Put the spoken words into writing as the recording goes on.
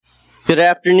Good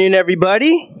afternoon,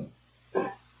 everybody.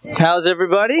 How's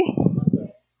everybody?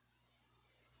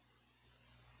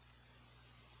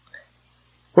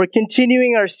 We're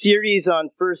continuing our series on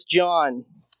 1 John.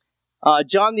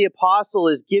 John the Apostle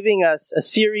is giving us a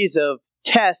series of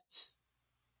tests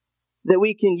that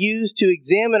we can use to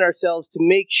examine ourselves to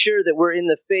make sure that we're in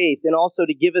the faith and also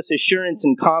to give us assurance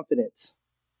and confidence.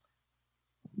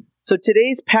 So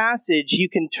today's passage, you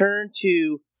can turn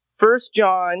to 1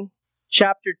 John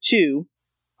chapter 2.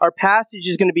 Our passage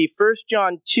is going to be 1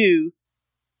 John 2,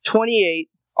 28,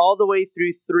 all the way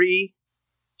through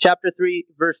chapter 3,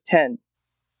 verse 10.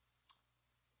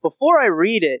 Before I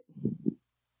read it,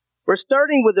 we're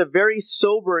starting with a very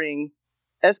sobering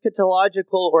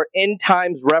eschatological or end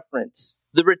times reference,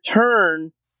 the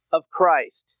return of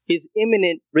Christ, his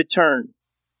imminent return.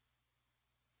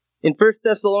 In 1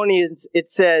 Thessalonians,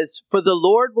 it says, "For the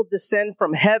Lord will descend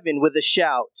from heaven with a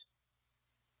shout,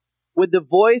 with the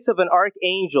voice of an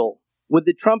archangel, with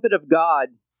the trumpet of God,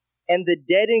 and the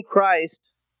dead in Christ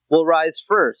will rise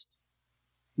first.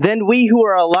 Then we who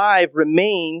are alive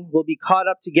remain will be caught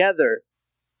up together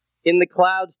in the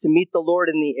clouds to meet the Lord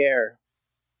in the air."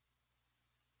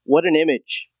 What an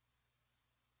image.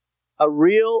 A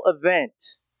real event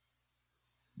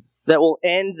that will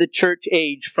end the church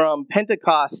age from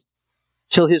Pentecost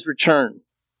till his return.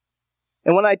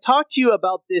 And when I talk to you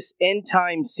about this end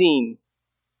time scene,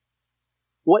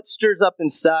 what stirs up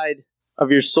inside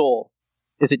of your soul?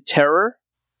 Is it terror?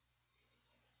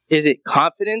 Is it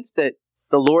confidence that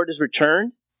the Lord has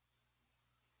returned?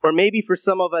 Or maybe for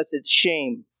some of us, it's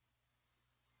shame.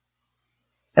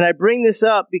 And I bring this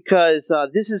up because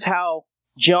this is how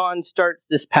John starts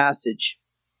this passage,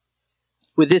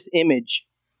 with this image.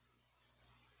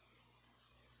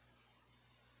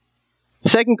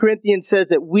 2 Corinthians says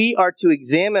that we are to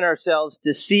examine ourselves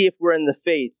to see if we're in the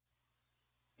faith.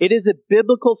 It is a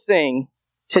biblical thing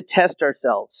to test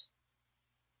ourselves.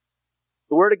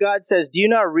 The Word of God says, "Do you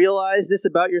not realize this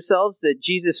about yourselves, that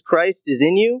Jesus Christ is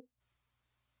in you?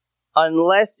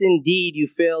 Unless indeed you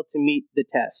fail to meet the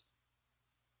test."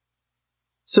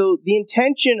 So the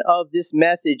intention of this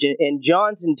message, and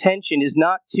John's intention, is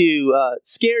not to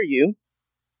scare you,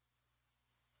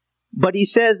 but he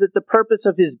says that the purpose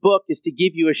of his book is to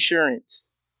give you assurance,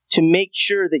 to make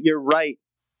sure that you're right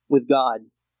with God.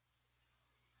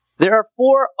 There are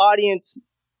four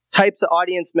types of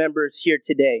audience members here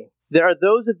today. There are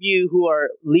those of you who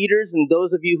are leaders and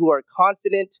those of you who are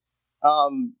confident,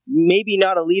 maybe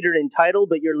not a leader in title,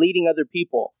 but you're leading other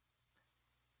people.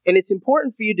 And it's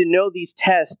important for you to know these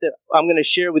tests that I'm going to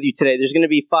share with you today. There's going to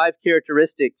be 5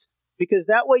 characteristics, because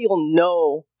that way you'll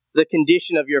know the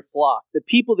condition of your flock, the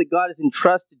people that God has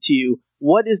entrusted to you.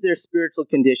 What is their spiritual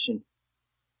condition?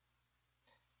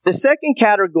 The second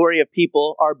category of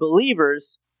people are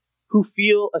believers who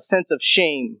feel a sense of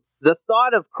shame. The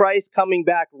thought of Christ coming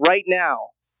back right now.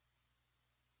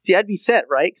 See, I'd be set,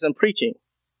 right? Because I'm preaching.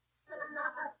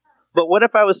 But what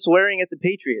if I was swearing at the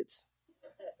Patriots?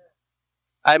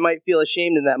 I might feel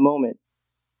ashamed in that moment.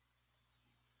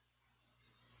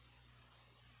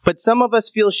 But some of us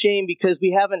feel shame because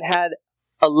we haven't had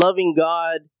a loving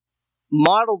God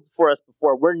modeled for us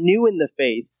before. We're new in the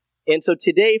faith. And so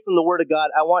today, from the Word of God,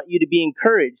 I want you to be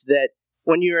encouraged that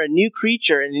when you're a new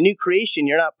creature and a new creation,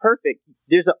 you're not perfect.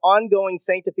 There's an ongoing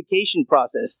sanctification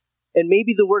process. And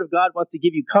maybe the Word of God wants to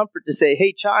give you comfort to say,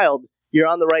 "Hey, child, you're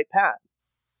on the right path."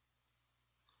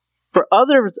 For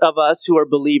others of us who are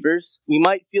believers, we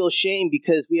might feel shame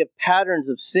because we have patterns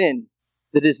of sin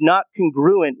that is not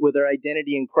congruent with our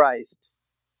identity in Christ.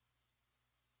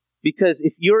 Because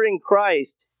if you're in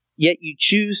Christ, yet you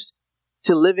choose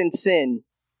to live in sin,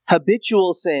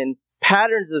 habitual sin,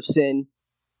 patterns of sin,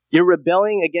 you're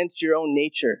rebelling against your own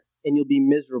nature, and you'll be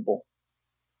miserable.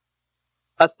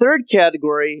 A third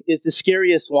category is the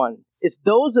scariest one. It's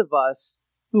those of us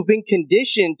who've been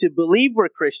conditioned to believe we're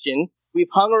Christian. We've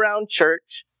hung around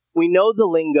church. We know the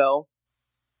lingo.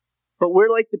 But we're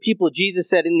like the people Jesus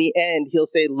said in the end, they'll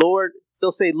say, Lord,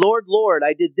 Lord,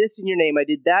 I did this in your name. I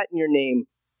did that in your name.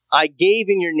 I gave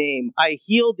in your name. I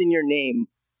healed in your name.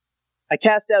 I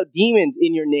cast out demons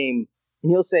in your name.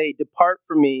 And he'll say, "Depart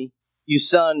from me, you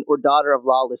son or daughter of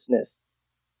lawlessness."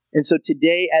 And so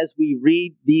today, as we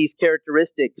read these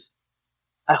characteristics,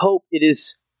 I hope it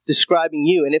is describing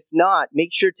you. And if not,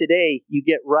 make sure today you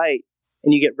get right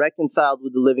and you get reconciled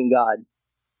with the living God.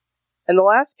 And the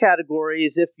last category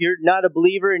is if you're not a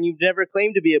believer and you've never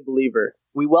claimed to be a believer.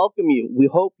 We welcome you. We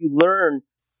hope you learn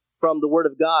from the Word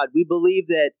of God. We believe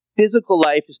that physical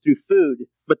life is through food,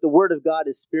 but the Word of God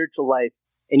is spiritual life.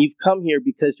 And you've come here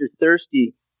because you're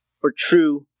thirsty for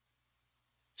true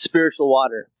spiritual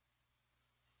water.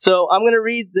 So I'm going to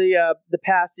read the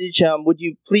passage. Would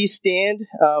you please stand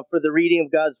for the reading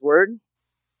of God's Word?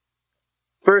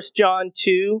 1 John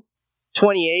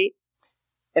 2:28.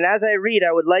 And as I read,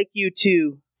 I would like you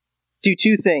to do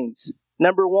two things.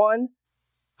 Number one,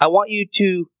 I want you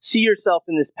to see yourself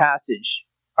in this passage.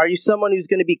 Are you someone who's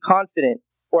going to be confident?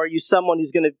 Or are you someone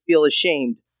who's going to feel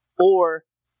ashamed? Or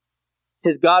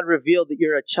has God revealed that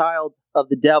you're a child of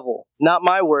the devil? Not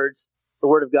my words, the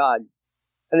Word of God.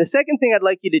 And the second thing I'd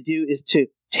like you to do is to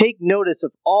take notice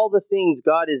of all the things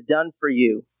God has done for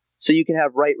you so you can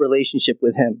have right relationship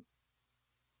with Him.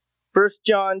 1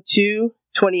 John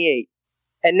 2:28.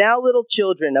 And now, little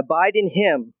children, abide in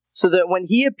Him, so that when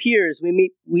He appears,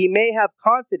 we may have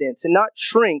confidence and not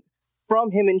shrink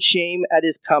from Him in shame at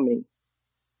His coming.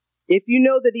 If you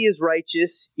know that He is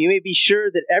righteous, you may be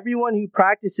sure that everyone who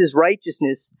practices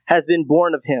righteousness has been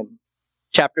born of Him.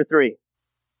 Chapter 3.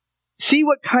 See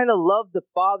what kind of love the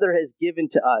Father has given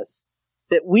to us,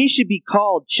 that we should be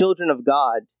called children of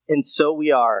God, and so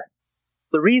we are.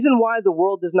 The reason why the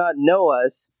world does not know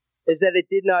us is that it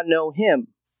did not know Him.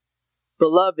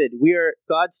 Beloved, we are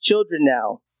God's children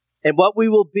now, and what we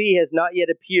will be has not yet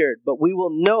appeared, but we will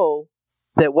know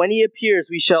that when He appears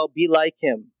we shall be like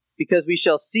Him, because we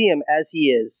shall see Him as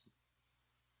He is.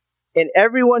 And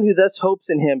everyone who thus hopes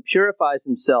in Him purifies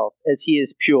himself as He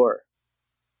is pure.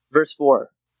 Verse 4.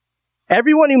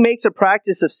 Everyone who makes a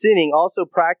practice of sinning also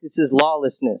practices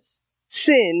lawlessness.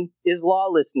 Sin is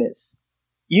lawlessness.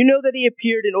 You know that He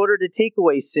appeared in order to take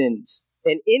away sins,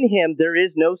 and in Him there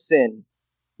is no sin.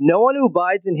 No one who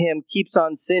abides in Him keeps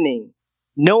on sinning.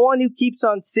 No one who keeps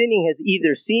on sinning has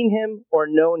either seen Him or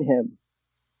known Him.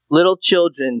 Little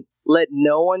children, let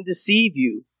no one deceive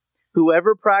you.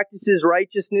 Whoever practices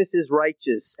righteousness is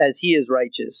righteous, as He is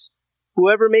righteous.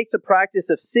 Whoever makes a practice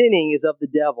of sinning is of the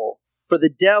devil, for the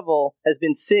devil has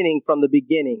been sinning from the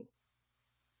beginning.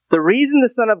 The reason the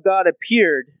Son of God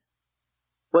appeared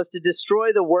was to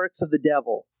destroy the works of the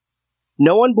devil.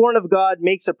 No one born of God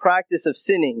makes a practice of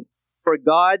sinning, for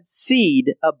God's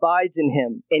seed abides in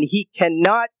him, and he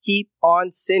cannot keep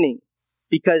on sinning,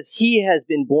 because he has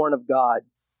been born of God.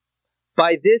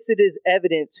 By this it is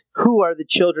evident who are the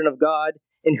children of God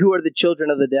and who are the children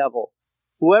of the devil.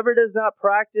 Whoever does not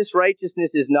practice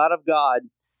righteousness is not of God,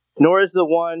 nor is the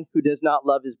one who does not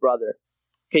love his brother.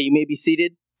 Okay, you may be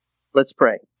seated. Let's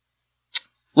pray.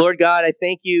 Lord God, I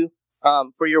thank you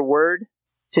for your word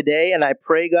today, and I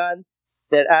pray, God,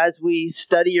 that as we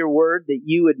study your word, that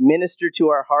you would minister to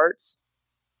our hearts.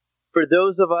 For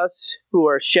those of us who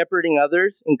are shepherding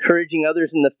others, encouraging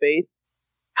others in the faith,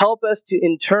 help us to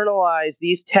internalize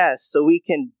these tests so we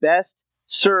can best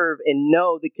serve and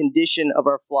know the condition of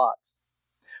our flocks.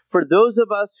 For those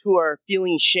of us who are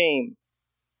feeling shame,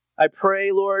 I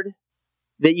pray, Lord,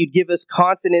 that you'd give us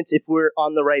confidence if we're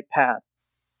on the right path.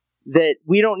 That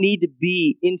we don't need to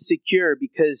be insecure,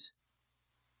 because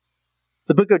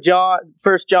the book of John,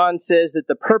 1 John says that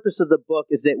the purpose of the book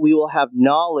is that we will have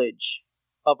knowledge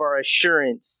of our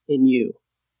assurance in you.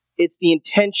 It's the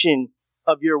intention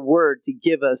of your word to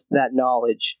give us that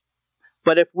knowledge.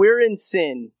 But if we're in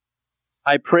sin,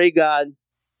 I pray, God,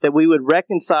 that we would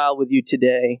reconcile with you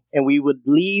today, and we would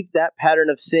leave that pattern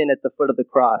of sin at the foot of the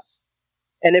cross.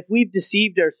 And if we've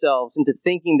deceived ourselves into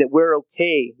thinking that we're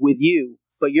okay with you,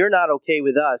 but you're not okay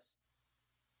with us,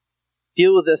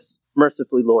 deal with us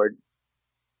mercifully, Lord.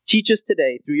 Teach us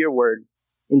today through your word.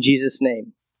 In Jesus'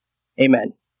 name,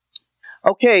 amen.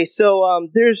 Okay, so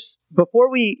before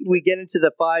we get into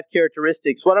the 5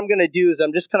 characteristics, what I'm going to do is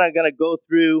I'm just kind of going to go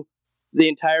through the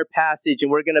entire passage, and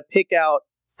we're going to pick out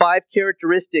 5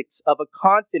 characteristics of a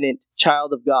confident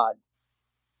child of God.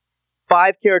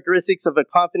 5 characteristics of a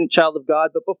confident child of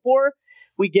God. But before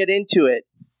we get into it,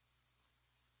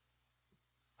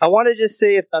 I want to just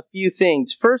say a few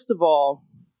things. First of all,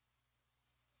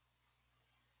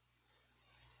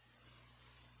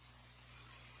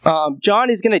 John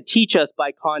is going to teach us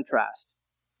by contrast.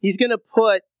 He's going to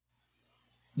put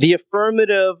the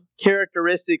affirmative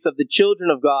characteristics of the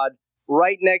children of God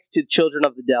right next to the children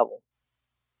of the devil.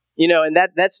 You know, and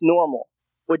that's normal.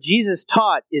 What Jesus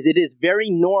taught is it is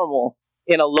very normal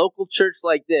in a local church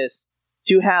like this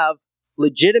to have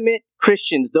legitimate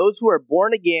Christians, those who are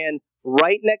born again,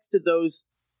 right next to those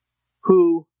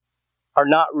who are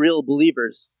not real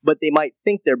believers, but they might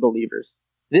think they're believers.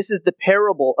 This is the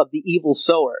parable of the evil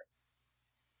sower.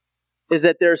 Is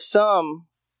that there's some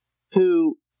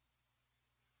who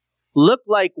look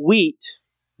like wheat,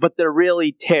 but they're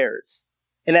really tares.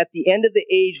 And at the end of the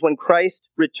age, when Christ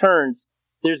returns,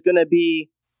 there's going to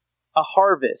be a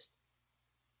harvest.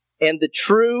 And the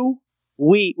true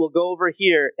wheat will go over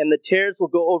here, and the tares will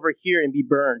go over here and be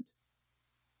burned.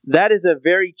 That is a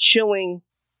very chilling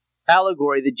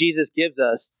allegory that Jesus gives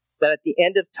us, that at the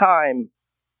end of time,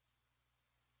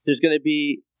 there's going to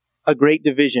be a great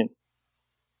division.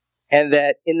 And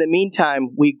that in the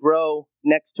meantime, we grow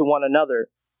next to one another.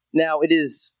 Now, it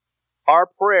is our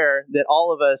prayer that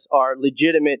all of us are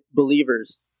legitimate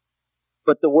believers.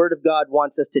 But the Word of God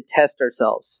wants us to test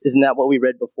ourselves. Isn't that what we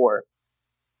read before?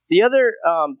 The other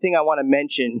thing I want to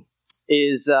mention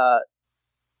is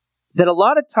that a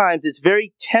lot of times it's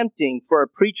very tempting for a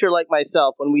preacher like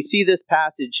myself, when we see this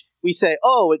passage, we say,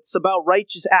 oh, it's about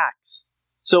righteous acts.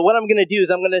 So what I'm going to do is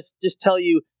I'm going to just tell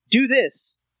you, do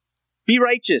this. Be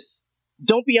righteous.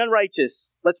 Don't be unrighteous.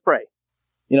 Let's pray.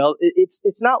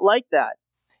 It's not like that.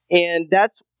 And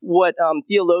that's what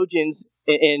theologians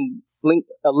and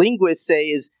linguists say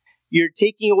is you're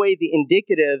taking away the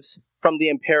indicatives from the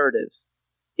imperatives.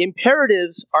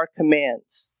 Imperatives are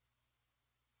commands.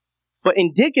 But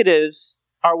indicatives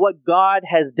are what God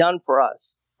has done for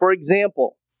us. For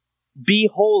example, be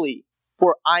holy,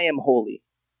 for I am holy.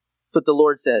 That's what the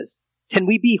Lord says. Can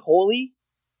we be holy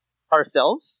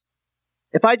ourselves?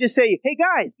 If I just say, hey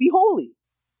guys, be holy,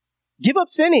 give up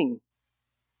sinning,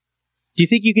 do you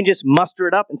think you can just muster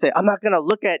it up and say, I'm not going to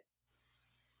look at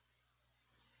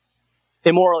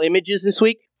immoral images this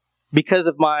week because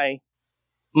of my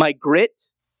grit?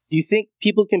 Do you think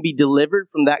people can be delivered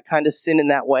from that kind of sin in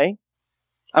that way?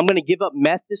 I'm going to give up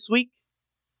meth this week?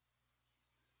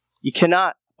 You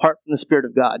cannot, apart from the Spirit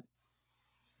of God.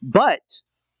 But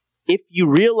if you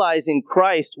realize in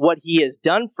Christ what He has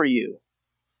done for you,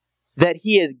 that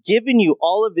He has given you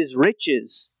all of His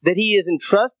riches, that He has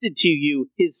entrusted to you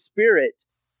His Spirit,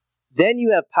 then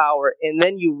you have power, and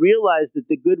then you realize that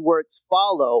the good works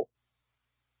follow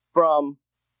from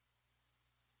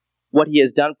what He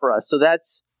has done for us. So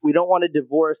we don't want to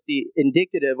divorce the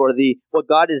indicative or what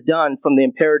God has done from the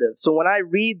imperative. So when I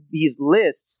read these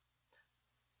lists,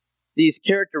 these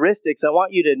characteristics, I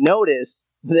want you to notice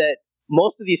that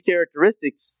most of these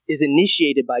characteristics is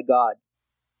initiated by God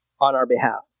on our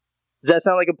behalf. Does that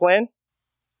sound like a plan?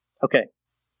 Okay.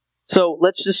 So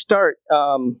let's just start.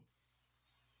 Let's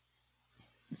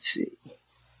see.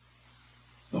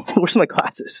 Where's my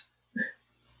glasses?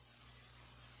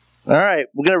 All right.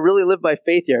 We're going to really live by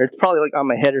faith here. It's probably like on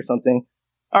my head or something.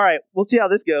 All right. We'll see how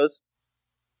this goes.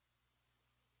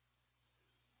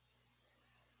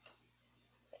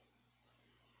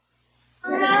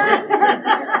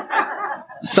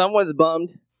 Someone's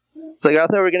bummed. It's like, I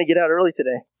thought we were going to get out early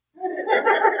today.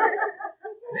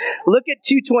 Look at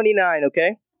 229,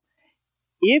 okay?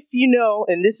 If you know,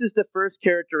 and this is the first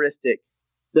characteristic.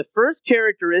 The first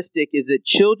characteristic is that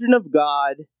children of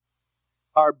God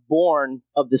are born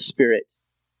of the Spirit.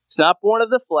 It's not born of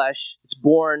the flesh, it's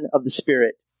born of the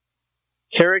Spirit.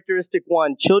 Characteristic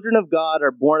 1, children of God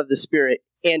are born of the Spirit,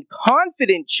 and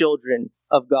confident children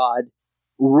of God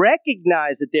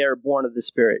recognize that they are born of the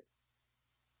Spirit.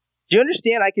 Do you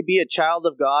understand I could be a child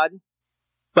of God,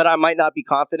 but I might not be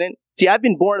confident? See, I've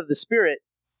been born of the Spirit,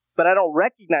 but I don't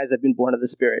recognize I've been born of the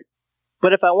Spirit.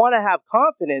 But if I want to have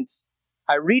confidence,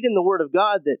 I read in the Word of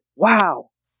God that, wow,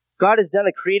 God has done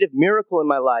a creative miracle in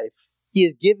my life. He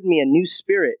has given me a new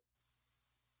spirit.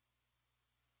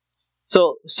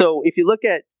 So if you look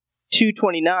at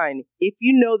 2:29, if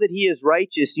you know that He is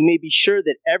righteous, you may be sure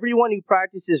that everyone who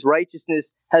practices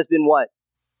righteousness has been what?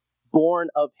 Born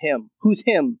of Him. Who's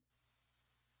Him?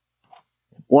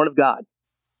 Born of God.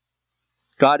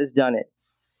 God has done it.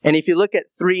 And if you look at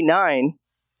 3:9,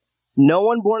 no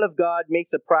one born of God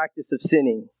makes a practice of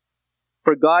sinning,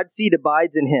 for God's seed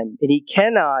abides in him, and he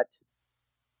cannot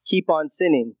keep on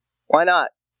sinning. Why not?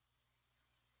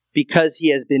 Because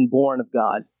he has been born of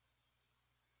God.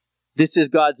 This is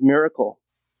God's miracle.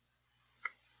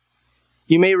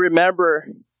 You may remember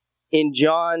in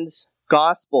John's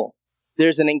Gospel,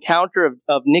 there's an encounter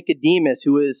of Nicodemus,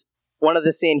 who is one of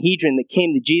the Sanhedrin that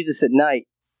came to Jesus at night.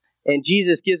 And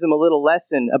Jesus gives him a little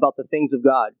lesson about the things of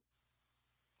God.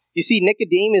 You see,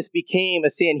 Nicodemus became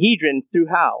a Sanhedrin through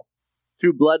how?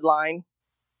 Through bloodline,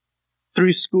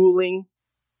 through schooling,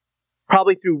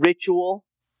 probably through ritual.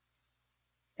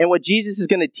 And what Jesus is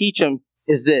going to teach him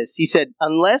is this. He said,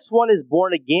 unless one is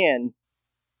born again,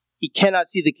 he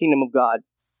cannot see the kingdom of God.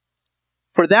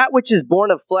 For that which is born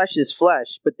of flesh is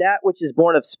flesh, but that which is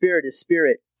born of spirit is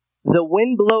spirit. The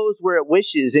wind blows where it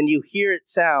wishes, and you hear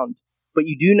its sound, but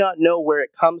you do not know where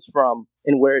it comes from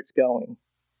and where it's going.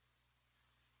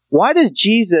 Why does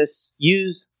Jesus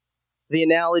use the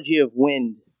analogy of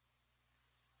wind?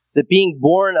 That being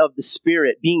born of the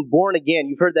Spirit, being born again,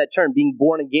 you've heard that term, being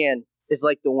born again, is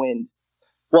like the wind.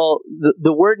 Well,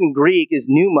 the word in Greek is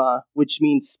pneuma, which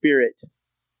means spirit.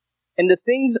 And the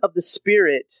things of the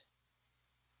Spirit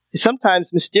is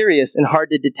sometimes mysterious and hard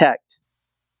to detect.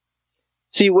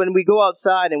 See, when we go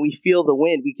outside and we feel the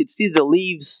wind, we could see the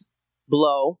leaves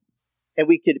blow and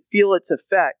we could feel its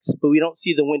effects, but we don't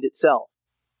see the wind itself.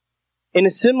 In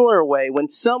a similar way, when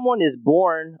someone is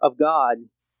born of God,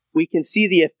 we can see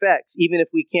the effects, even if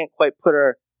we can't quite put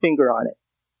our finger on it.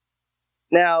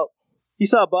 Now, you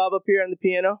saw Bob up here on the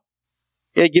piano?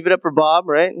 Yeah, give it up for Bob,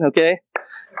 right? Okay.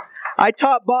 I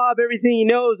taught Bob everything he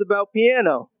knows about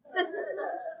piano.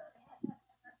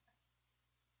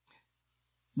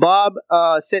 Bob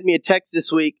sent me a text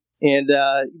this week, and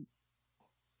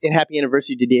happy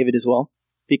anniversary to David as well,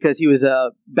 because he was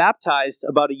baptized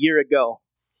about a year ago.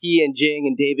 He and Jing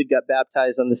and David got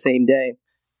baptized on the same day.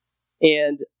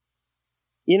 And,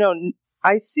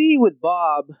 I see with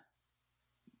Bob,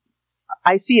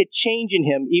 I see a change in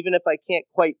him, even if I can't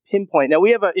quite pinpoint. Now,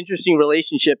 we have an interesting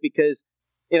relationship because,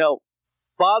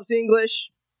 Bob's English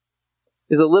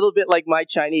is a little bit like my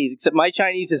Chinese, except my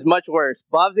Chinese is much worse.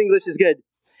 Bob's English is good.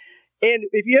 And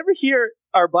if you ever hear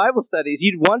our Bible studies,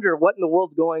 you'd wonder what in the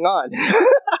world's going on.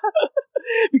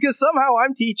 Because somehow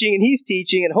I'm teaching and he's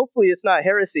teaching, and hopefully it's not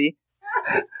heresy.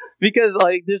 Because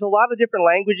there's a lot of different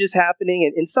languages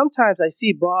happening, and sometimes I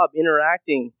see Bob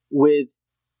interacting with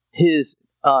his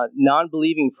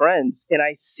non-believing friends, and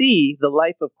I see the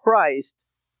life of Christ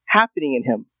happening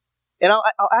in him. And I'll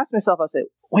ask myself, I'll say,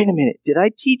 wait a minute, did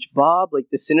I teach Bob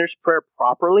the sinner's prayer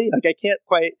properly? I can't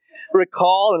quite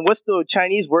recall, and what's the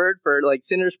Chinese word for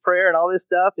sinner's prayer and all this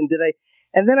stuff? And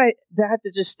then I had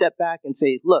to just step back and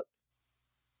say, look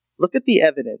at the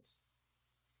evidence.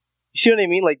 You see what I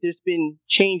mean? There's been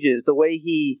changes, the way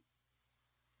he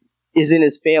is in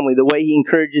his family, the way he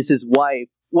encourages his wife,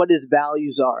 what his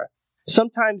values are.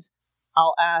 Sometimes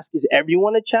I'll ask, is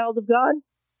everyone a child of God?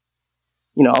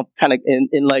 Kind of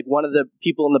in one of the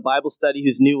people in the Bible study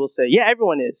who's new will say, yeah,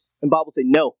 everyone is. And Bob will say,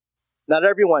 no, not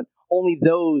everyone. Only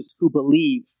those who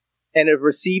believe and have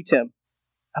received him.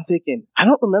 I'm thinking, I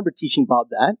don't remember teaching Bob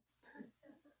that.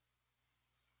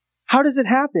 How does it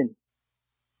happen?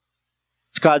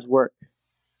 It's God's work.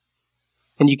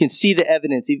 And you can see the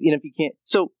evidence, even if you can't.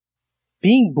 So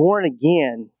being born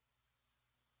again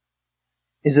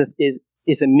is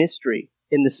a mystery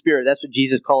in the Spirit. That's what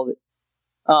Jesus called it.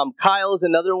 Kyle is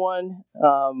another one.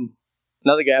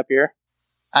 Another guy up here.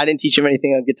 I didn't teach him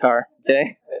anything on guitar.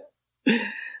 Okay.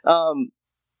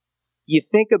 You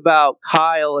think about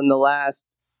Kyle in the last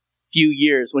few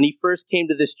years. When he first came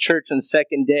to this church on the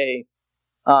second day,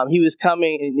 he was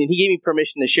coming, and he gave me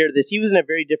permission to share this. He was in a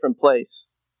very different place.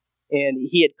 And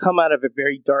he had come out of a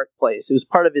very dark place. It was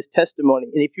part of his testimony.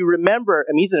 And if you remember,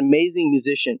 he's an amazing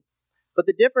musician. But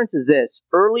the difference is this.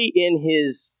 Early in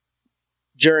his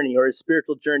journey, or his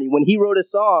spiritual journey, when he wrote a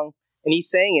song and he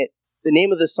sang it, the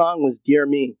name of the song was Dear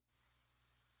Me.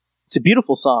 It's a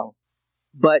beautiful song,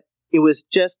 but it was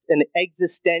just an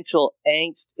existential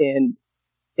angst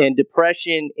and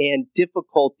depression and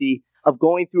difficulty of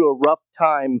going through a rough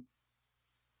time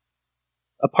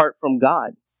apart from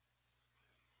God.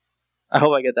 I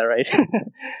hope I get that right.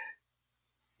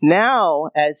 Now,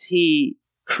 as he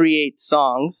creates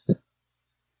songs,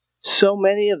 so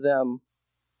many of them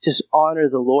just honor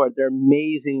the Lord. They're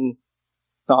amazing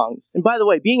songs. And by the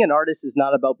way, being an artist is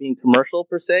not about being commercial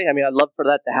per se. I'd love for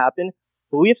that to happen.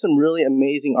 But we have some really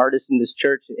amazing artists in this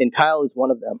church, and Kyle is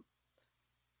one of them.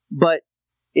 But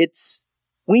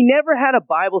we never had a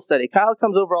Bible study. Kyle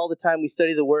comes over all the time. We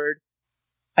study the Word.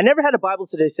 I never had a Bible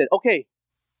study that said, okay,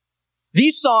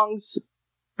 these songs,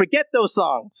 forget those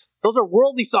songs. Those are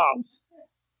worldly songs.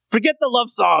 Forget the love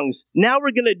songs. Now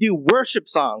we're going to do worship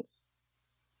songs.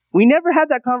 We never had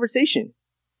that conversation.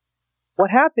 What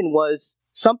happened was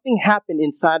something happened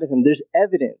inside of him. There's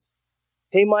evidence.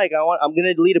 Hey, Mike, I'm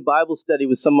going to lead a Bible study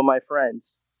with some of my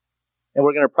friends, and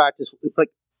we're going to practice.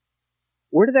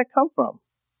 Where did that come from?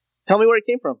 Tell me where it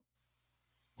came from.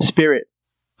 Spirit.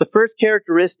 The first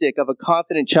characteristic of a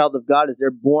confident child of God is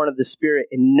they're born of the Spirit,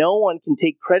 and no one can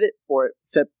take credit for it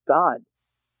except God.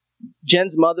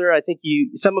 Jen's mother, I think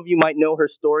some of you might know her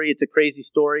story. It's a crazy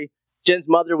story. Jen's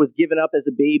mother was given up as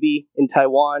a baby in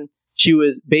Taiwan. She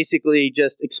was basically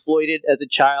just exploited as a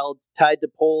child, tied to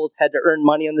poles, had to earn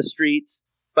money on the streets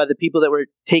by the people that were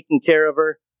taking care of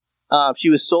her. She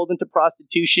was sold into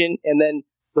prostitution, and then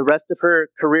the rest of her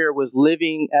career was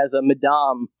living as a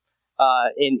madame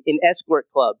in escort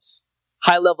clubs,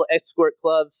 high-level escort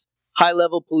clubs,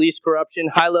 high-level police corruption,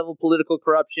 high-level political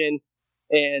corruption,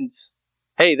 and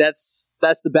hey, that's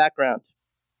the background.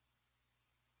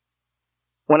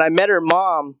 When I met her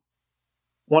mom,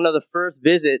 one of the first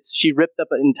visits, she ripped up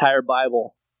an entire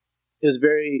Bible. It was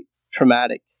very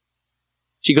traumatic.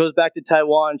 She goes back to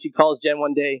Taiwan. She calls Jen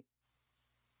one day.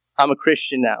 I'm a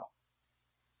Christian now.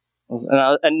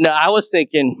 And I was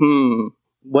thinking,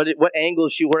 what angle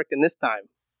is she working this time?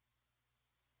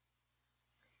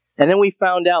 And then we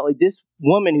found out, like, this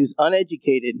woman who's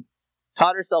uneducated,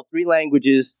 taught herself 3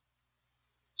 languages,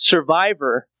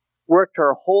 survivor, worked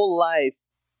her whole life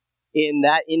in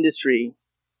that industry,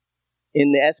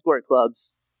 in the escort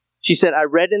clubs. She said, I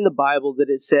read in the Bible that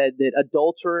it said that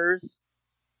adulterers,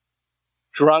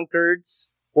 drunkards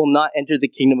will not enter the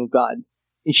kingdom of God.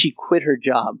 And she quit her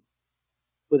job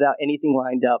without anything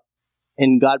lined up.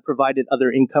 And God provided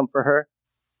other income for her.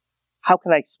 How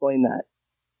can I explain that?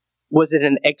 Was it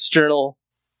an external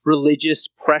religious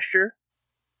pressure?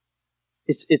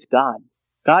 It's God.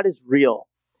 God is real.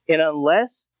 And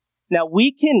now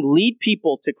we can lead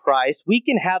people to Christ. We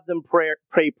can have them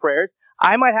pray prayers.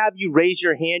 I might have you raise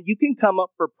your hand. You can come up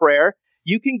for prayer.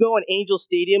 You can go in Angel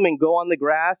Stadium and go on the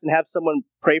grass and have someone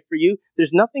pray for you.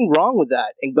 There's nothing wrong with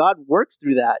that. And God works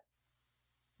through that.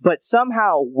 But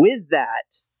somehow with that,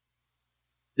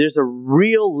 there's a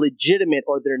real legitimate,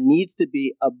 or there needs to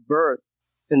be a birth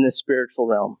in the spiritual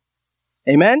realm.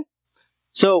 Amen?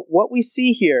 So what we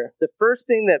see here, the first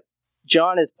thing that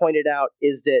John has pointed out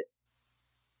is that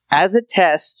as a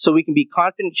test, so we can be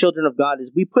confident children of God,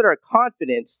 is we put our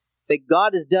confidence that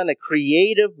God has done a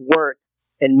creative work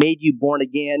and made you born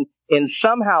again. And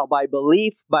somehow by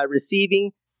belief, by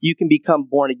receiving, you can become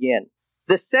born again.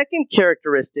 The second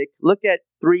characteristic, look at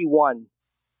 3:1.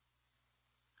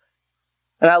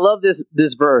 And I love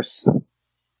this verse.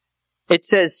 It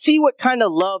says, see what kind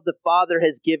of love the Father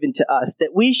has given to us,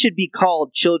 that we should be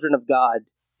called children of God.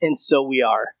 And so we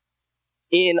are.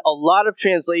 In a lot of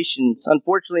translations,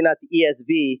 unfortunately not the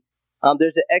ESV,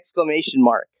 there's an exclamation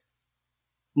mark.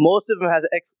 Most of them has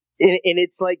and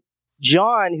it's like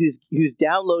John, who's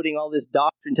downloading all this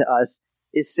doctrine to us,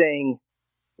 is saying,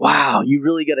 wow, you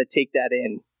really got to take that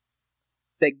in.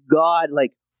 That God,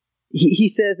 like, he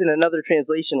says in another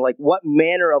translation, like, what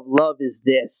manner of love is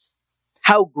this?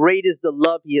 How great is the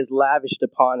love he has lavished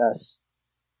upon us.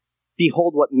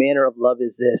 Behold, what manner of love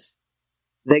is this?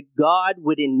 That God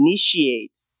would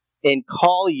initiate and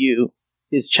call you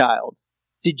his child.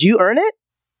 Did you earn it?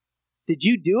 Did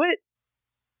you do it?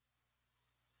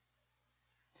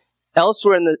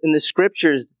 Elsewhere in the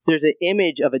scriptures, there's an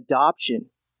image of adoption.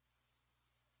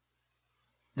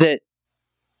 That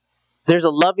there's a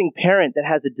loving parent that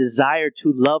has a desire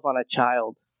to love on a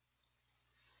child.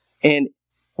 And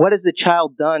what has the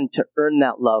child done to earn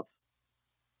that love?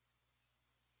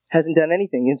 Hasn't done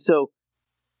anything. And so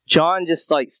John just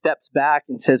like steps back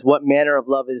and says, what manner of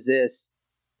love is this?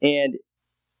 And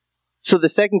so the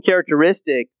second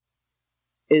characteristic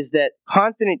is that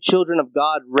confident children of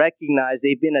God recognize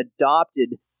they've been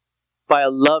adopted by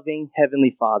a loving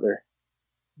Heavenly Father.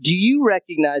 Do you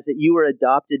recognize that you were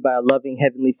adopted by a loving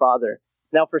Heavenly Father?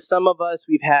 Now, for some of us,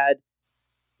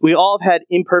 we all have had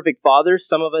imperfect fathers.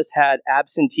 Some of us had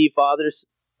absentee fathers,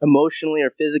 emotionally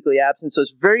or physically absent. So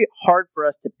it's very hard for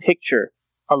us to picture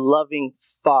a loving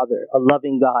Father, a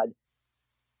loving God.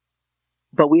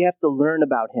 But we have to learn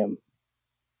about him.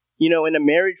 You know, in a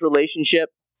marriage relationship,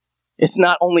 it's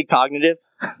not only cognitive.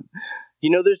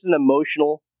 You know, there's an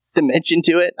emotional dimension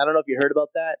to it. I don't know if you heard about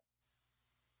that.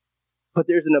 But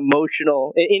there's an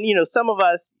emotional, and you know, some of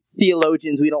us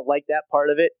theologians, we don't like that part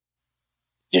of it.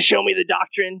 Just show me the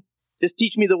doctrine. Just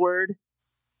teach me the word.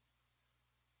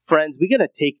 Friends, we got to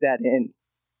take that in.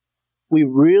 We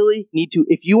really need to,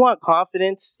 if you want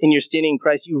confidence in your standing in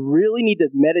Christ, you really need to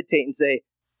meditate and say,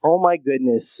 oh my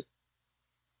goodness,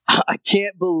 I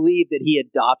can't believe that he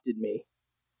adopted me,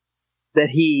 that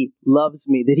he loves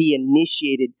me, that he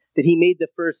initiated, that he made the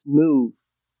first move.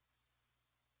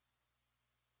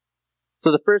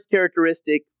 So the first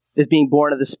characteristic is being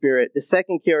born of the Spirit. The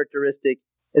second characteristic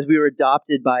is we were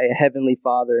adopted by a Heavenly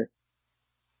Father.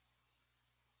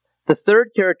 The third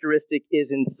characteristic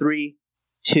is in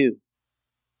 3:2.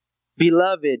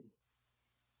 Beloved,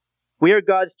 we are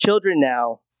God's children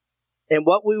now, and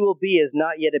what we will be has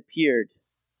not yet appeared.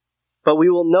 But we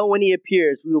will know when he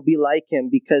appears, we will be like him,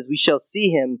 because we shall see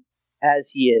him as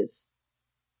he is.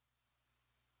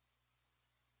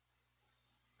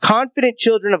 Confident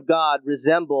children of God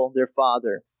resemble their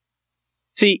Father.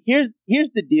 See, here's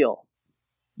the deal.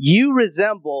 You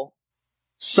resemble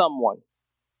someone.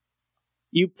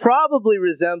 You probably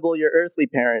resemble your earthly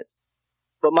parents,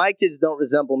 but my kids don't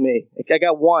resemble me. I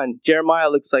got one. Jeremiah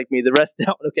looks like me. The rest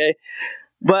don't, okay?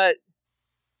 But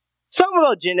something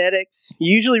about genetics,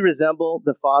 you usually resemble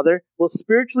the father. Well,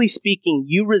 spiritually speaking,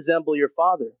 you resemble your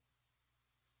father.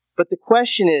 But the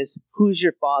question is, who's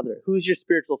your father? Who's your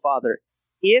spiritual father?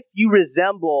 If you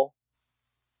resemble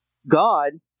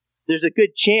God, there's a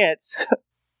good chance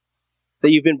that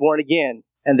you've been born again.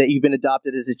 and that you've been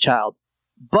adopted as a child.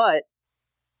 But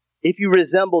if you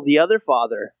resemble the other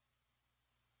father,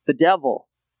 the devil,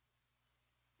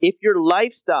 if your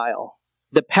lifestyle,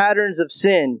 the patterns of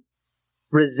sin,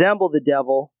 resemble the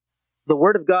devil, the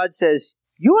Word of God says,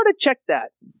 you ought to check that.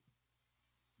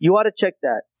 You ought to check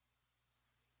that.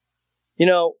 You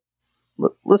know,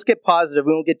 let's get positive.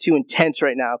 We won't get too intense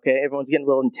right now, okay? Everyone's getting a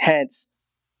little intense.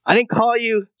 I didn't call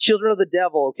you children of the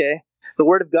devil, okay? The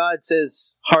Word of God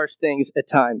says harsh things at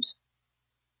times.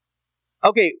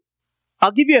 Okay,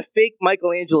 I'll give you a fake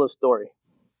Michelangelo story.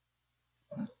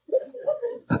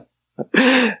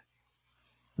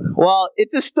 Well,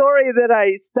 it's a story that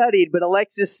I studied, but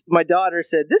Alexis, my daughter,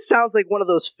 said, this sounds like one of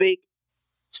those fake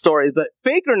stories, but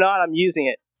fake or not, I'm using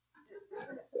it.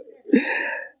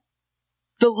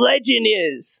 The legend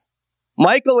is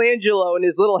Michelangelo and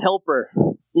his little helper.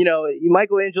 You know,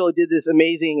 Michelangelo did this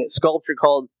amazing sculpture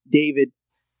called David,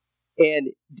 and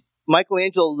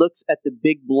Michelangelo looks at the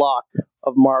big block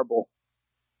of marble,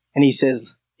 and he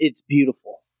says, it's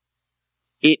beautiful.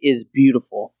 It is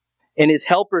beautiful. And his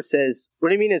helper says, what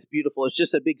do you mean it's beautiful? It's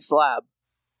just a big slab.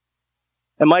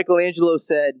 And Michelangelo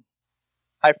said,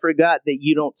 I forgot that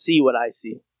you don't see what I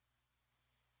see.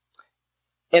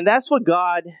 And that's what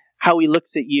God, how he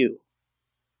looks at you,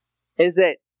 is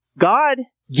that God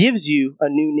gives you a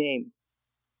new name.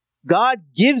 God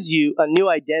gives you a new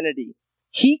identity.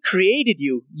 He created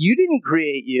you. You didn't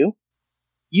create you.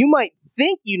 You might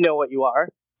think you know what you are.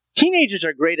 Teenagers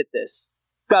are great at this.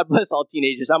 God bless all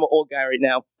teenagers. I'm an old guy right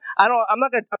now. I'm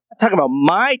not talking about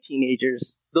my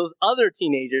teenagers, those other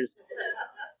teenagers.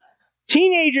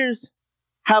 Teenagers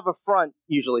have a front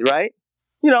usually, right?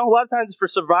 You know, a lot of times it's for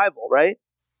survival, right?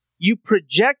 You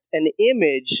project an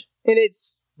image, and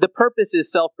the purpose is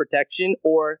self-protection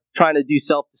or trying to do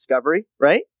self-discovery,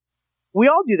 right? We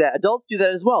all do that. Adults do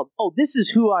that as well. Oh, this is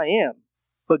who I am.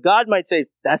 But God might say,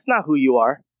 that's not who you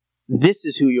are. This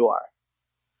is who you are.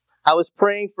 I was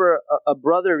praying for a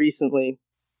brother recently,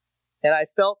 and I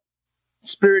felt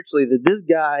spiritually that this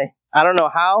guy, I don't know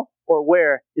how or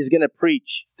where, is going to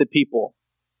preach to people,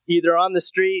 either on the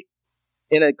street,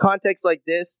 in a context like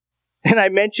this. And I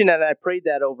mentioned that, and I prayed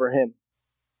that over him.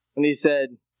 And he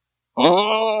said,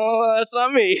 oh, that's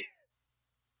not me.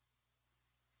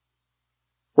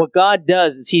 What God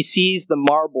does is he sees the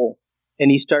marble, and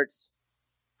he starts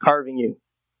carving you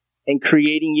and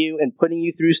creating you and putting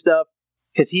you through stuff,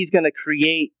 because he's going to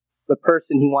create the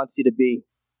person he wants you to be.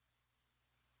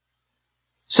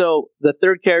 So the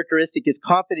third characteristic is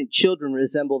confident children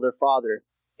resemble their father.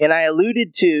 And I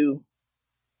alluded to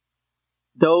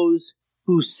those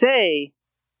who say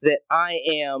that I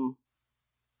am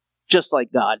just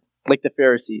like God, like the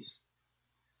Pharisees.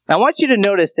 I want you to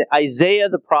notice that Isaiah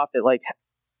the prophet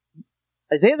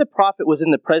was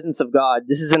in the presence of God.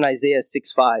 This is in Isaiah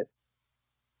 6:5.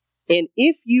 And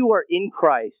if you are in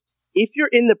Christ, if you're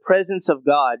in the presence of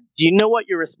God, do you know what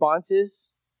your response is?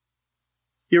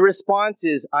 Your response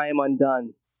is, I am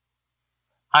undone.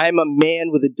 I am a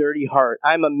man with a dirty heart.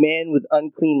 I am a man with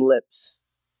unclean lips.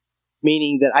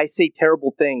 Meaning that I say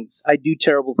terrible things. I do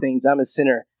terrible things. I'm a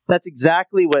sinner. That's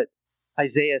exactly what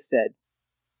Isaiah said.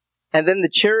 And then the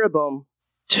cherubim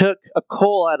took a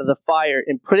coal out of the fire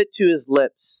and put it to his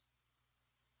lips.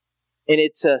 And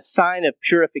it's a sign of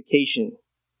purification.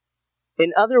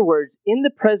 In other words, in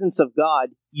the presence of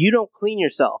God, you don't clean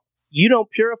yourself. You don't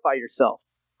purify yourself.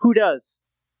 Who does?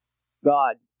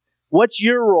 God. What's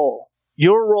your role?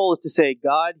 Your role is to say,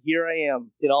 God, here I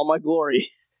am in all my glory.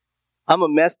 I'm a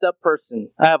messed up person.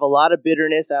 I have a lot of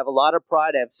bitterness. I have a lot of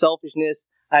pride. I have selfishness.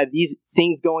 I have these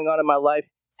things going on in my life.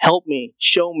 Help me.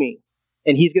 Show me.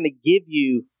 And he's going to give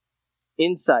you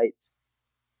insights.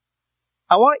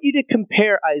 I want you to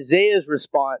compare Isaiah's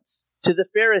response to the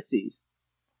Pharisees.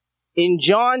 In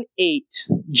John 8,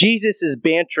 Jesus is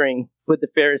bantering with the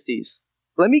Pharisees.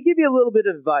 Let me give you a little bit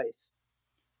of advice.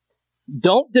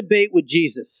 Don't debate with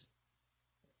Jesus.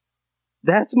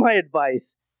 That's my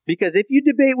advice. Because if you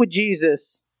debate with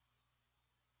Jesus,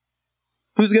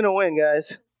 who's going to win,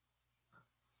 guys?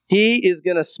 He is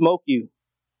going to smoke you.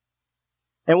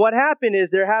 And what happened is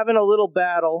they're having a little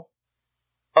battle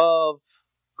of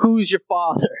who's your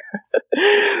father.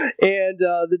 And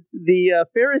the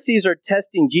Pharisees are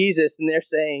testing Jesus, and they're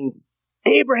saying,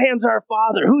 Abraham's our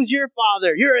father. Who's your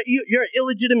father? You're an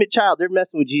illegitimate child. They're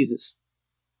messing with Jesus.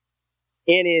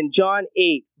 And in John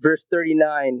 8, verse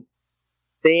 39,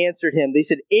 they answered him. They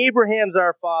said, Abraham's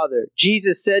our father.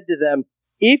 Jesus said to them,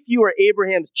 if you are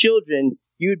Abraham's children,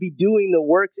 you would be doing the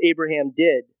works Abraham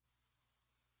did.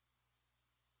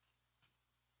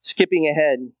 Skipping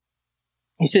ahead,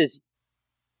 he says,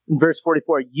 in verse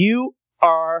 44, you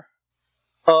are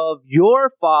of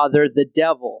your father, the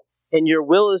devil, and your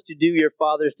will is to do your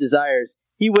father's desires.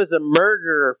 He was a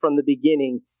murderer from the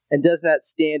beginning and does not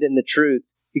stand in the truth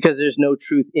because there's no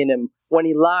truth in him. When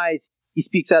he lies, he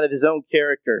speaks out of his own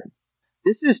character.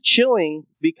 This is chilling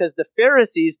because the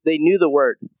Pharisees, they knew the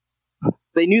word.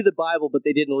 They knew the Bible, but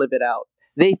they didn't live it out.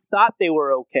 They thought they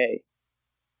were okay.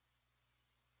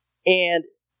 And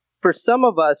for some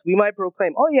of us, we might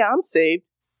proclaim, oh yeah, I'm saved.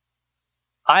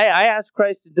 I asked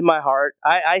Christ into my heart.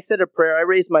 I said a prayer. I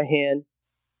raised my hand.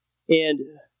 And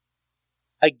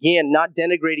again, not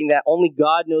denigrating that. Only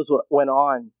God knows what went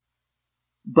on.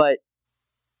 But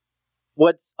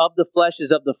what's of the flesh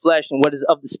is of the flesh, and what is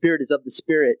of the Spirit is of the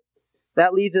Spirit.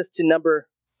 That leads us to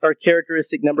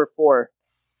characteristic number 4.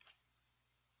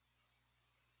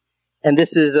 And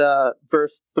this is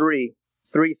verse 3.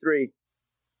 3:3.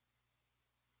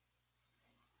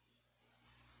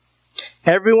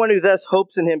 Everyone who thus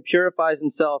hopes in him purifies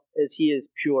himself as he is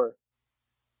pure.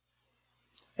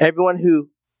 Everyone who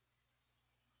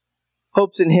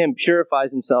hopes in him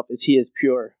purifies himself as he is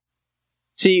pure.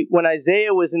 See, when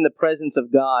Isaiah was in the presence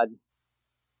of God,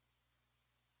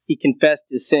 he confessed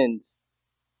his sins.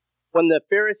 When the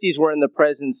Pharisees were in the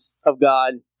presence of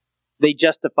God, they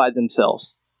justified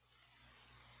themselves.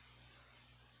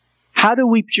 How do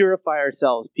we purify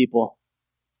ourselves, people?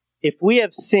 If we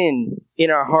have sin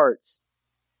in our hearts,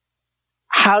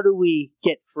 how do we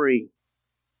get free?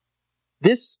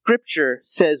 This scripture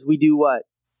says we do what?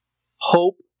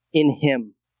 Hope in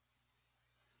him.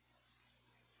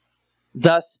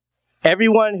 Thus,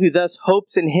 everyone who thus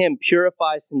hopes in him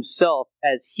purifies himself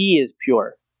as he is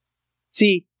pure.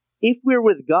 See, if we're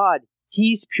with God,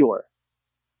 he's pure.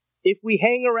 If we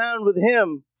hang around with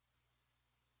him,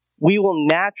 we will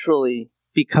naturally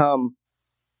become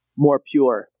more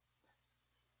pure.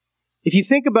 If you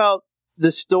think about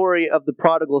the story of the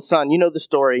prodigal son, you know the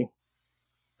story.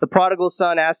 The prodigal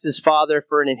son asks his father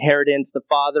for an inheritance. The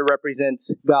father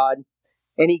represents God.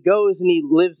 And he goes and he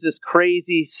lives this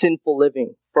crazy, sinful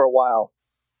living for a while.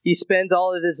 He spends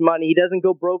all of his money. He doesn't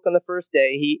go broke on the first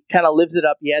day. He kind of lives it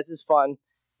up. He has his fun.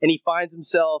 And he finds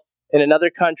himself in another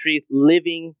country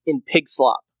living in pig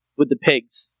slop with the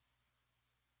pigs.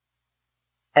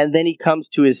 And then he comes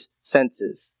to his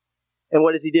senses. And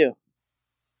what does he do?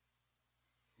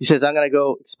 He says, I'm going to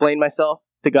go explain myself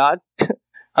to God.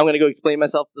 I'm going to go explain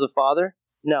myself to the Father.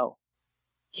 No.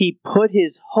 He put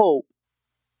his hope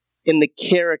in the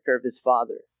character of his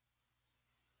Father.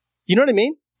 You know what I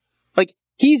mean? Like,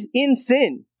 he's in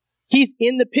sin. He's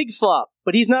in the pig slop,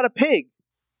 but he's not a pig.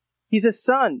 He's a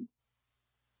son.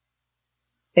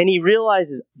 And he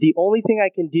realizes the only thing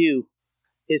I can do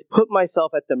is put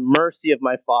myself at the mercy of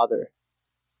my Father.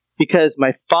 Because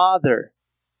my Father,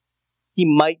 he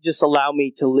might just allow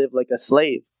me to live like a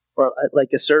slave or like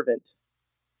a servant.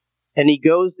 And he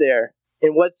goes there.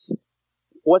 And what's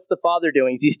the Father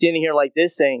doing? Is he standing here like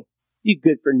this saying, you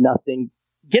good for nothing.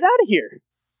 Get out of here.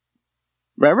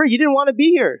 Remember, you didn't want to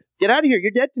be here. Get out of here.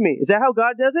 You're dead to me. Is that how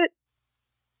God does it?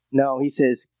 No, he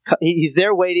says, he's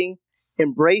there waiting,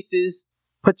 embraces,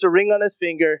 puts a ring on his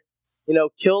finger,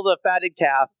 kill the fatted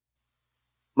calf.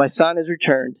 My son has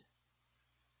returned.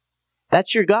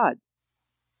 That's your God.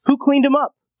 Who cleaned him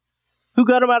up? Who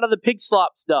got him out of the pig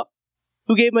slop stuff?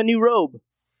 Who gave him a new robe?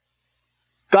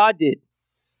 God did.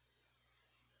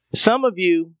 Some of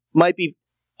you might be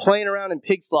playing around in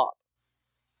pig slop.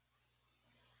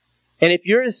 And if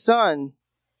you're his son,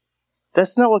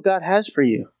 that's not what God has for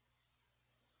you.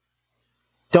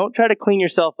 Don't try to clean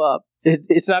yourself up.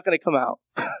 It's not going to come out.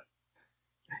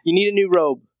 You need a new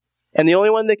robe. And the only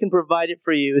one that can provide it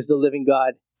for you is the living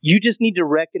God. You just need to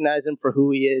recognize him for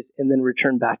who he is and then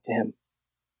return back to him.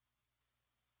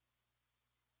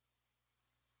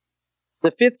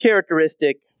 The 5th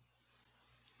characteristic.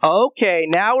 Okay,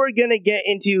 now we're going to get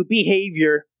into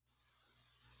behavior.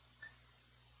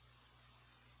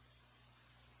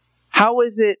 How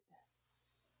is it?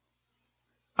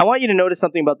 I want you to notice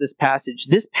something about this passage.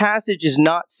 This passage is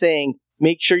not saying,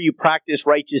 make sure you practice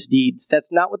righteous deeds. That's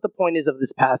not what the point is of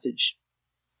this passage.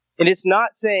 And it's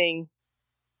not saying,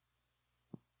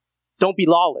 don't be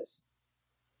lawless,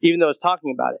 even though it's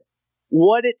talking about it.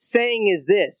 What it's saying is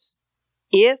this.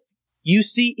 If you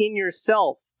see in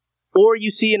yourself or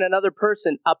you see in another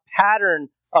person a pattern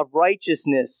of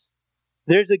righteousness,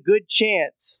 there's a good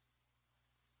chance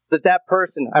that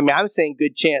person, I'm saying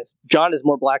good chance. John is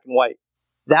more black and white.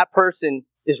 That person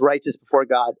is righteous before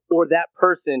God, or that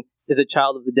person is a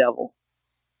child of the devil.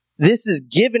 This is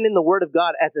given in the Word of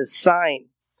God as a sign.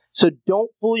 So don't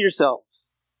fool yourselves.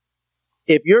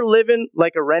 If you're living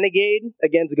like a renegade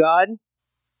against God,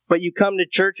 but you come to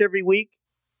church every week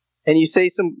and you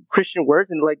say some Christian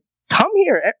words and like, come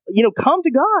here. Come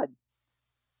to God.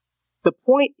 The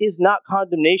point is not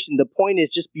condemnation. The point is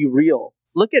just be real.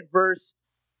 Look at verse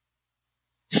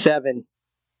 7.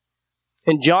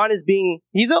 And John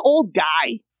he's an old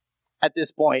guy at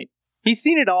this point. He's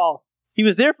seen it all. He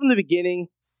was there from the beginning.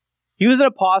 He was an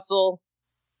apostle.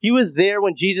 He was there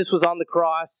when Jesus was on the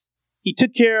cross. He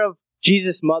took care of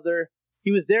Jesus' mother.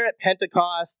 He was there at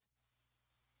Pentecost.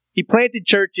 He planted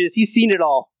churches. He's seen it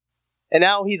all. And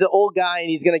now he's an old guy and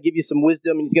he's going to give you some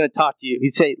wisdom and he's going to talk to you.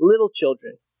 He'd say, little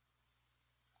children,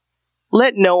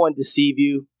 let no one deceive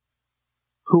you.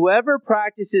 Whoever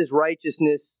practices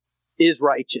righteousness is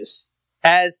righteous,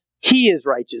 as he is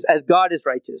righteous, as God is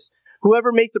righteous.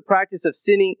 Whoever makes a practice of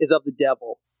sinning is of the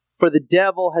devil, for the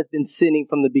devil has been sinning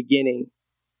from the beginning.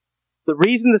 The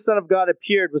reason the Son of God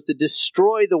appeared was to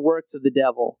destroy the works of the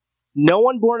devil. No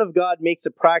one born of God makes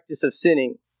a practice of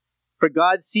sinning, for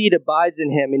God's seed abides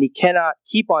in him, and he cannot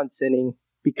keep on sinning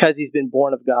because he's been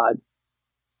born of God.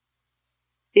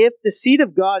 If the seed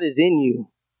of God is in you,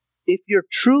 if you're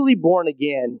truly born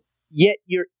again, yet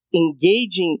you're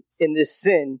engaging in this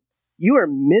sin, you are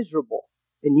miserable,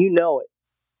 and you know it.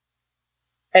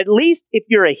 At least if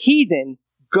you're a heathen,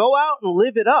 go out and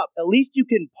live it up. At least you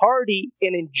can party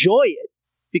and enjoy it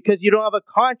because you don't have a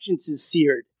conscience is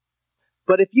seared.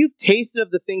 But if you've tasted of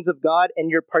the things of God and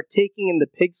you're partaking in the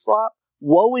pig slop,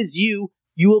 woe is you,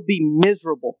 you will be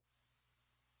miserable.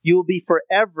 You will be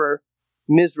forever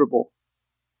miserable.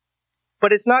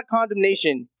 But it's not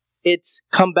condemnation. It's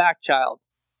come back, child.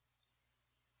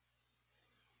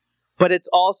 But it's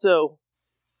also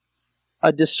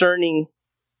a training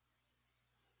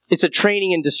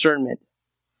in discernment.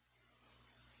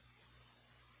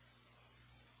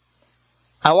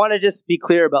 I want to just be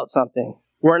clear about something.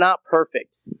 We're not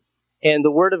perfect. And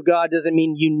the Word of God doesn't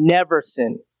mean you never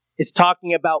sin. It's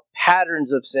talking about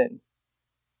patterns of sin.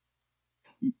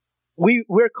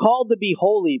 We're called to be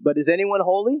holy, but is anyone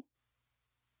holy?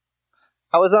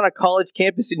 I was on a college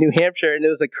campus in New Hampshire, and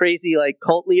there was a crazy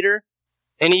cult leader,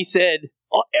 and he said,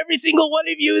 "Oh, every single one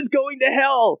of you is going to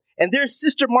hell. And there's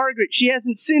Sister Margaret. She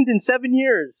hasn't sinned in 7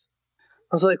 years."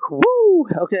 I was like, woo,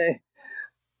 okay.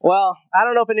 Well, I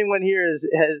don't know if anyone here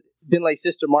has been like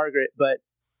Sister Margaret, but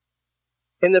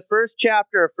in the first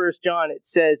chapter of 1 John, it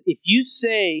says, if you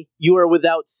say you are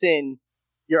without sin,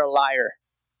 you're a liar.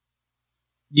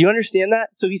 Do you understand that?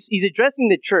 So he's addressing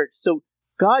the church. So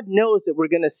God knows that we're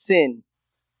going to sin.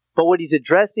 But what he's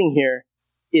addressing here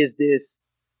is this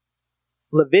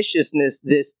lasciviousness,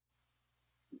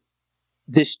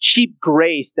 this cheap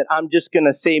grace that I'm just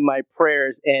going to say my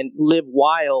prayers and live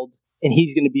wild and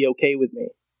he's going to be okay with me.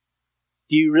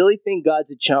 Do you really think God's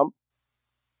a chump?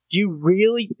 Do you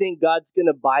really think God's going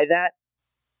to buy that?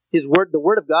 The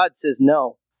Word of God says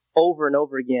no, over and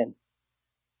over again.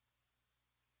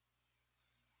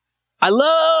 I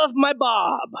love my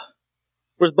Bob.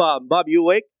 Where's Bob? Bob, you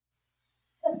awake?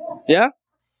 Yeah?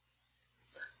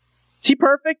 Is he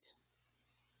perfect?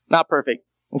 Not perfect.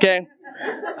 Okay?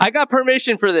 I got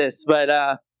permission for this,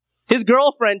 but his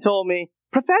girlfriend told me,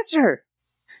 Professor,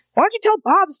 why don't you tell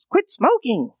Bob to quit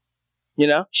smoking?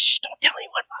 Shh, don't tell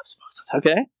anyone Bob smokes.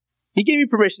 Okay? He gave me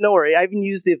permission, don't worry. I even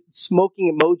used the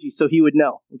smoking emoji so he would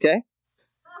know, okay?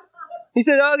 He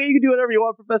said, okay, you can do whatever you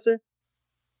want, Professor.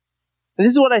 And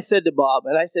this is what I said to Bob.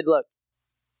 And I said, look,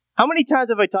 how many times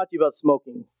have I talked to you about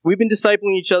smoking? We've been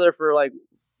discipling each other for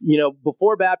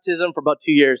before baptism for about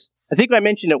 2 years. I think I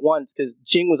mentioned it once because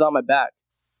Jing was on my back.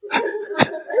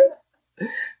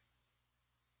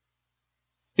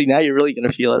 See, now you're really going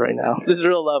to feel it right now. This is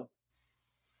real love.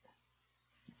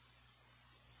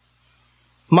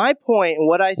 My point and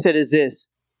what I said is this.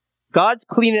 God's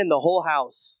cleaning the whole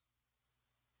house.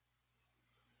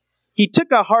 He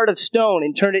took a heart of stone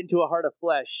and turned it into a heart of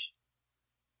flesh.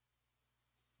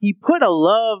 He put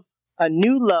a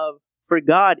new love for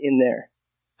God in there.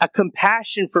 A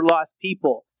compassion for lost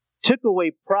people. Took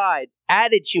away pride.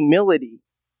 Added humility.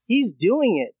 He's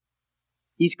doing it.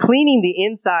 He's cleaning the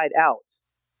inside out.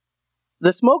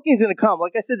 The smoking's going to come.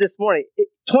 Like I said this morning,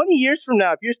 20 years from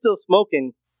now, if you're still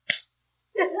smoking,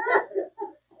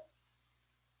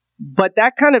 but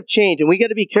that kind of change, and we got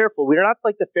to be careful. We're not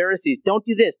like the Pharisees. Don't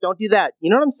do this. Don't do that. You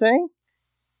know what I'm saying?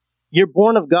 You're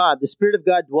born of God. The Spirit of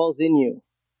God dwells in you.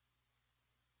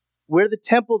 We're the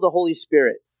temple of the Holy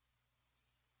Spirit.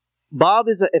 Bob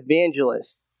is an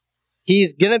evangelist.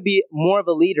 He's going to be more of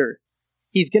a leader.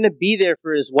 He's going to be there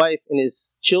for his wife and his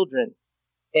children.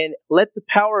 And let the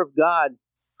power of God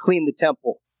clean the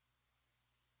temple.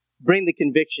 Bring the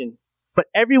conviction. But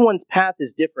everyone's path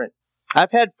is different.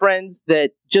 I've had friends that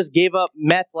just gave up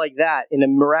meth like that in a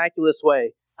miraculous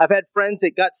way. I've had friends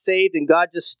that got saved and God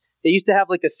just They used to have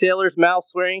like a sailor's mouth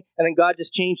swearing, and then God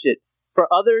just changed it. For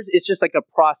others, it's just like a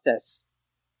process.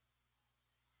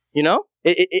 You know?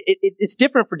 It's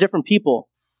different for different people.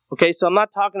 Okay, so I'm not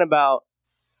talking about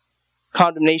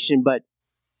condemnation, but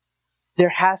there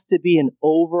has to be an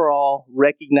overall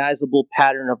recognizable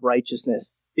pattern of righteousness.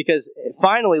 Because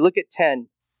finally, look at 10.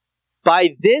 By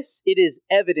this it is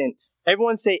evident.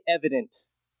 Everyone say evident.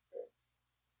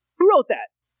 Who wrote that?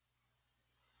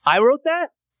 I wrote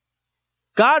that?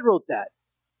 God wrote that.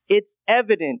 It's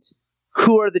evident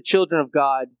who are the children of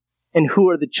God and who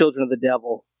are the children of the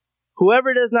devil.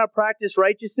 Whoever does not practice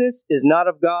righteousness is not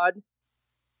of God,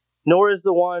 nor is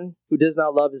the one who does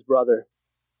not love his brother.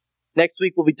 Next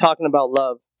week we'll be talking about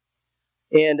love.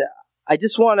 And I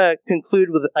just want to conclude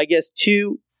with, I guess,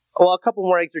 a couple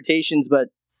more exhortations, but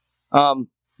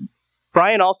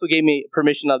Brian also gave me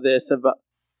permission of this.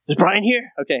 Is Brian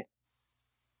here? Okay.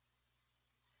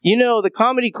 You know, the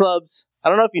comedy clubs, I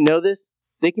don't know if you know this,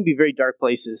 they can be very dark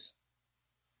places.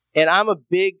 And I'm a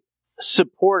big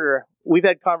supporter. We've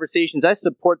had conversations. I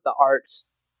support the arts.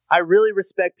 I really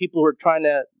respect people who are trying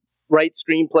to write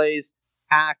screenplays,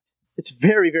 act. It's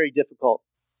very, very difficult.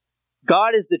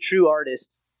 God is the true artist.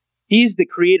 He's the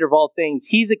creator of all things.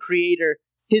 He's the creator.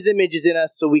 His image is in us,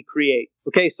 so we create.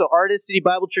 Okay, so artists, City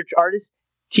Bible Church artists,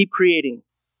 keep creating.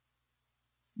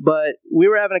 But we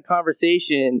were having a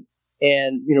conversation,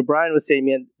 and Brian was saying,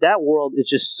 man, that world is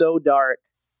just so dark.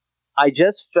 I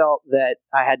just felt that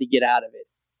I had to get out of it.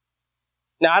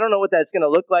 Now, I don't know what that's going to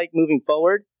look like moving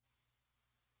forward,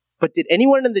 but did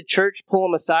anyone in the church pull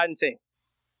him aside and say,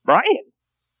 Brian,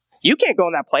 you can't go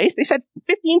in that place. They said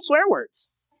 15 swear words.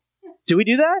 Do we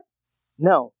do that?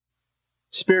 No.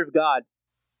 Spirit of God.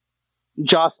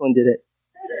 Jocelyn did it.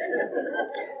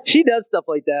 She does stuff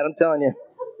like that, I'm telling you.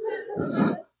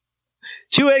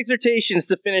 2 exhortations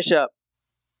to finish up.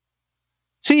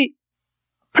 See,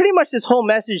 pretty much this whole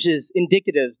message is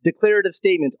indicative, declarative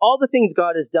statements, all the things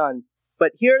God has done.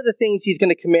 But here are the things he's going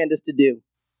to command us to do.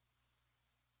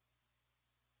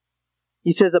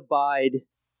 He says, abide.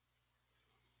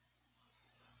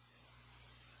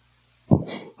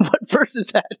 What verse is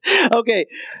that? Okay,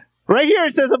 right here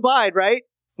it says abide, right?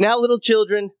 Now, little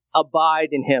children, abide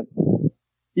in him.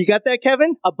 You got that,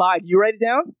 Kevin? Abide. You write it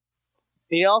down? And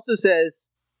he also says,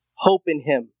 hope in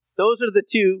him. Those are the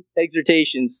 2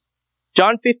 exhortations.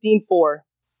 John 15:4-7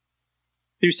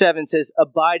 says,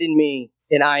 abide in me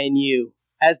and I in you.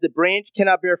 As the branch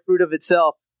cannot bear fruit of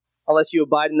itself unless you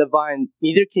abide in the vine,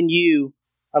 neither can you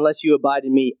unless you abide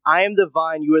in me. I am the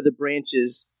vine, you are the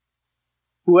branches.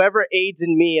 Whoever aids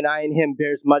in me and I in him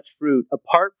bears much fruit.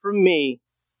 Apart from me,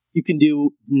 you can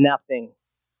do nothing.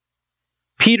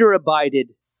 Peter abided,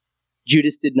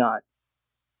 Judas did not.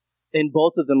 And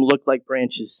both of them looked like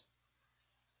branches.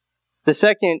 The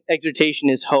second exhortation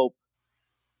is hope.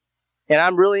 And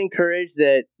I'm really encouraged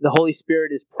that the Holy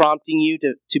Spirit is prompting you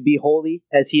to be holy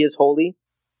as he is holy.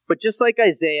 But just like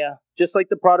Isaiah, just like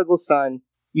the prodigal son,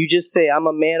 you just say, I'm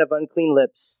a man of unclean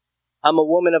lips. I'm a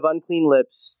woman of unclean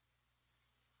lips.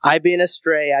 I've been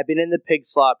astray. I've been in the pig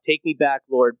slop. Take me back,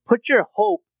 Lord. Put your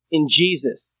hope in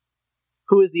Jesus,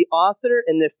 who is the author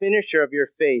and the finisher of your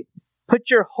faith. Put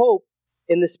your hope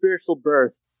in the spiritual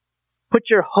birth. Put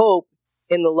your hope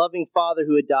in the loving Father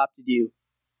who adopted you.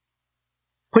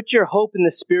 Put your hope in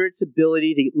the Spirit's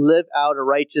ability to live out a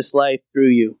righteous life through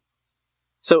you.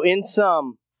 So in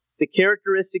sum, the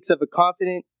characteristics of a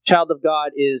confident child of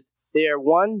God is they are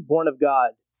 1, born of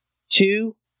God.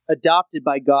 2, adopted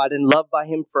by God and loved by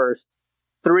him first.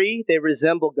 3, they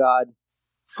resemble God.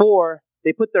 4,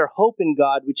 they put their hope in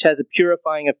God, which has a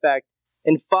purifying effect.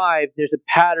 And 5, there's a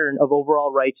pattern of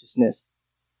overall righteousness.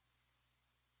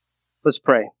 Let's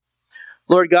pray.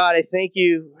 Lord God, I thank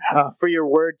you for your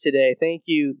word today. Thank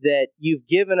you that you've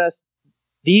given us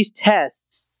these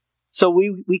tests so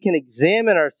we can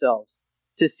examine ourselves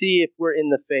to see if we're in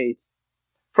the faith.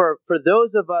 For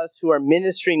those of us who are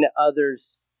ministering to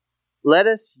others, let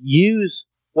us use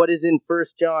what is in 1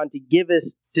 John to give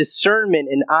us discernment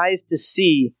and eyes to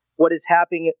see what is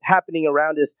happening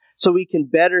around us so we can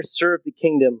better serve the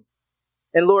kingdom.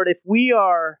 And Lord, if we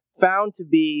are found to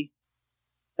be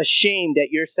ashamed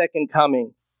at your second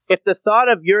coming, if the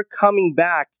thought of your coming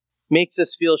back makes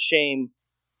us feel shame,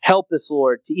 help us,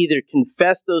 Lord, to either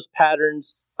confess those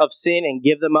patterns of sin and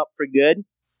give them up for good,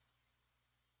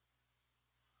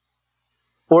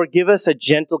 or give us a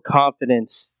gentle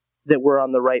confidence that we're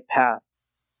on the right path.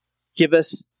 Give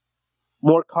us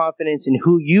more confidence in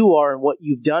who you are and what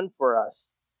you've done for us.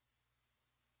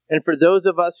 And for those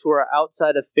of us who are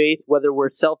outside of faith, whether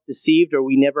we're self-deceived or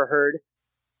we never heard,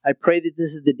 I pray that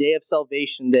this is the day of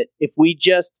salvation, that if we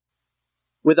just,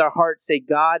 with our hearts, say,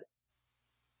 God,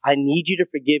 I need you to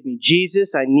forgive me.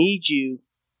 Jesus, I need you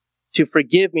to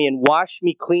forgive me and wash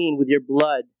me clean with your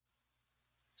blood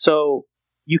so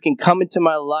you can come into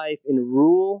my life and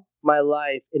rule my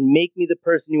life and make me the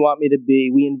person you want me to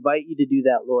be. We invite you to do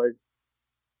that, Lord.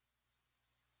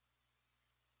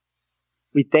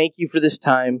 We thank you for this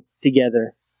time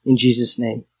together. In Jesus'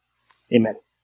 name, amen.